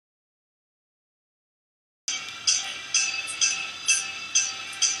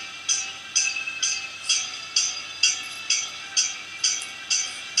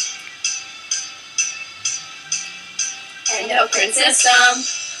endocrine system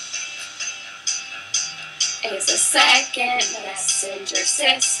is the second messenger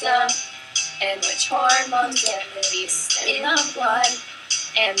system in which hormones get released in the blood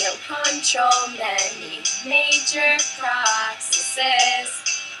and will control many major processes.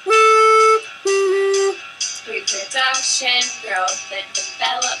 Reproduction, growth and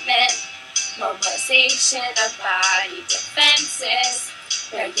development, mobilization of body defenses,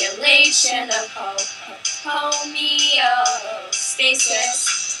 regulation of ho-ho-homeostasis,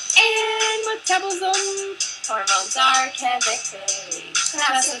 and motablism. Hormones are chemically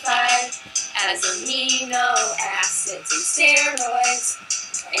classified as amino acids and steroids.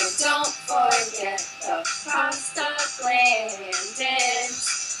 And don't forget the prostaglandins.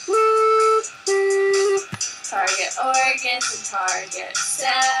 Target organs and target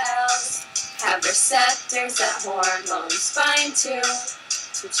cells have receptors that hormones bind to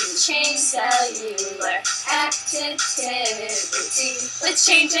change cellular act-ti-tivity. Let's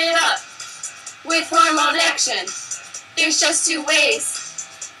change it up with hormone action. There's just two ways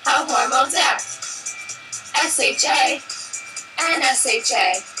how hormones act: SHA and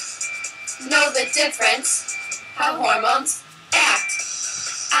NSHA. Know the difference, how hormones act.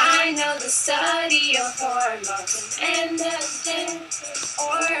 I know the study of hormones and endocrine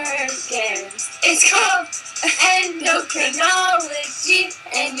organs. It's called endocrinology,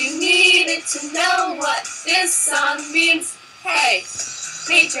 and you needed to know what this song means. Hey,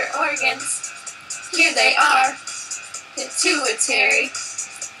 major organs, here they are: pituitary,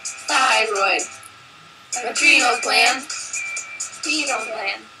 thyroid, adrenal gland, pineal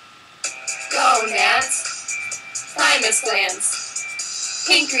gland, gonads, thymus glands,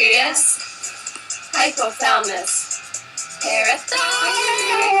 pancreas, hypothalamus,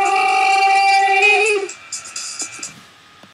 parathyroid.